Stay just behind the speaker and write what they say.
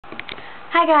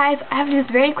Hi guys, I have to do this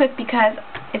very quick because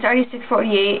it's already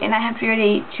 6:48 and I have to be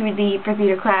ready to leave for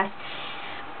theater class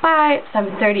by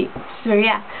 7:30. So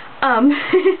yeah,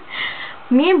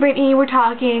 me and Brittany were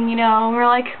talking, and we're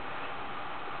like,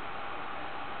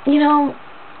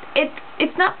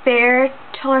 it's not fair to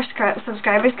tell our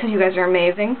subscribers, because you guys are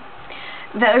amazing,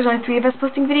 that there's only 3 of us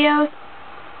posting videos,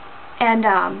 and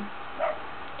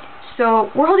so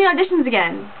we're holding auditions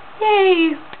again.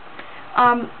 Yay!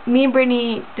 Me and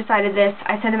Brittany decided this.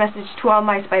 I sent a message to all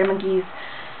my Spidermonkeys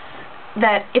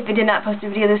that if they did not post a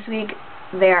video this week,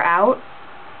 they are out.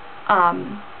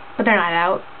 But they're not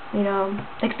out,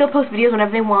 They can still post videos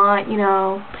whenever they want,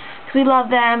 because we love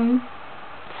them.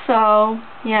 So,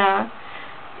 yeah.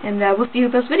 And we'll see who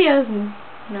posts videos and,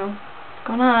 what's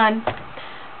going on.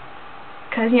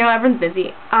 Because, everyone's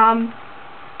busy.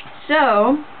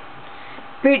 So,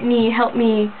 Brittany helped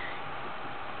me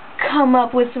come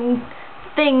up with some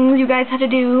things you guys have to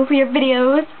do for your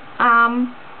videos.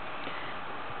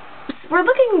 We're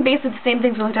looking basically the same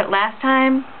things we looked at last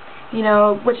time.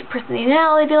 What's your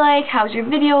personality like? How's your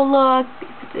video look?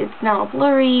 It's not all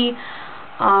blurry.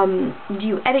 Do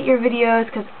you edit your videos?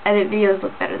 Because edit videos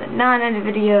look better than non-edit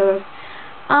videos.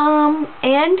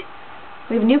 And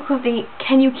we have a new cool thing.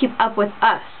 Can you keep up with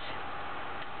us?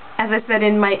 As I said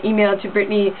in my email to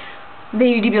Brittany,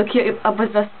 they need to be able to keep up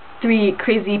with us 3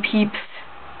 crazy peeps.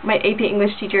 My AP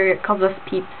English teacher calls us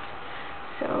peeps.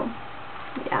 So,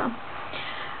 yeah.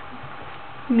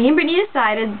 Me and Brittany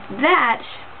decided that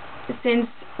since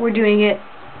we're doing it,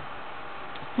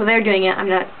 well, they're doing it,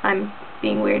 I'm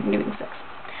being weird and doing 6.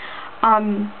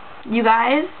 You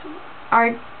guys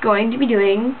are going to be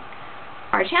doing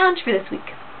our challenge for this week.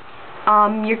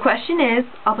 Your question is,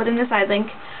 I'll put in the side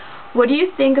link, what do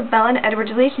you think of Bella and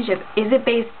Edward's relationship? Is it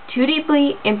based too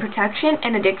deeply in protection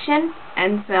and addiction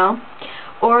and so?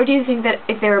 Or do you think that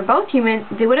if they were both human,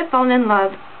 they would have fallen in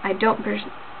love? I don't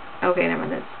okay, never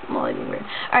mind, that's only being weird.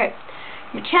 Alright,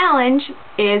 your challenge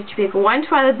is to pick one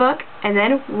Twilight book and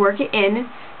then work it in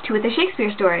to with a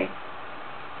Shakespeare story.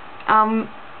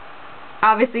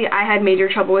 Obviously I had major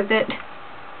trouble with it.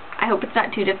 I hope it's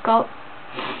not too difficult.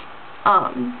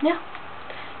 Yeah.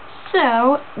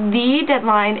 So, the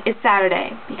deadline is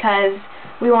Saturday, because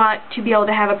we want to be able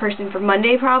to have a person for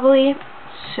Monday, probably.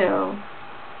 So,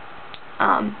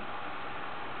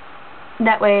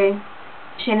 that way,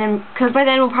 Shannon, because by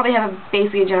then we'll probably have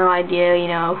basically a general idea,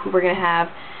 who we're going to have.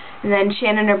 And then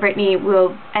Shannon or Brittany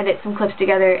will edit some clips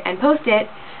together and post it.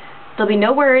 There'll be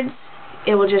no words.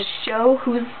 It will just show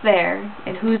who's there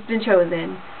and who's been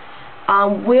chosen.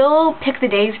 We'll pick the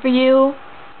days for you,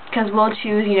 because we'll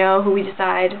choose, who we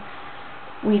decide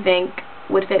we think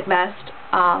would fit best.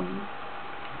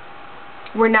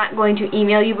 We're not going to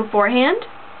email you beforehand.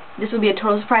 This will be a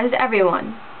total surprise to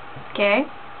everyone. Okay?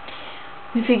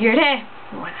 We figured, hey,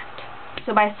 why not?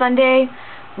 So by Sunday,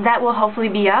 that will hopefully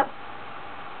be up.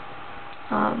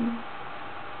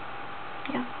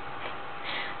 Yeah.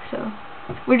 So,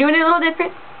 we're doing it a little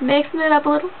different, mixing it up a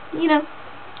little,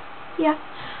 Yeah.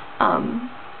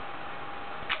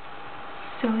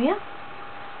 So, yeah.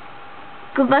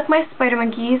 Good luck, my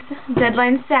Spidermonkeys.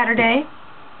 Deadline Saturday.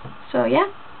 So, yeah.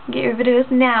 Get your videos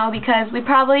now, because we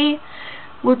probably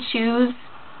will choose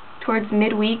towards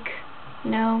midweek,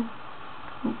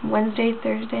 Wednesday,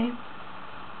 Thursday,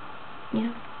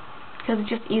 because it's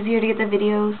just easier to get the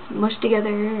videos mushed together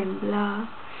and blah.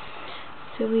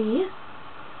 So, yeah.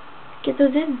 Get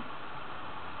those in.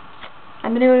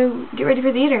 I'm going to get ready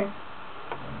for theater.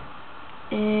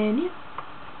 And, yeah.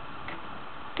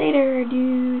 Later,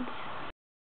 dudes.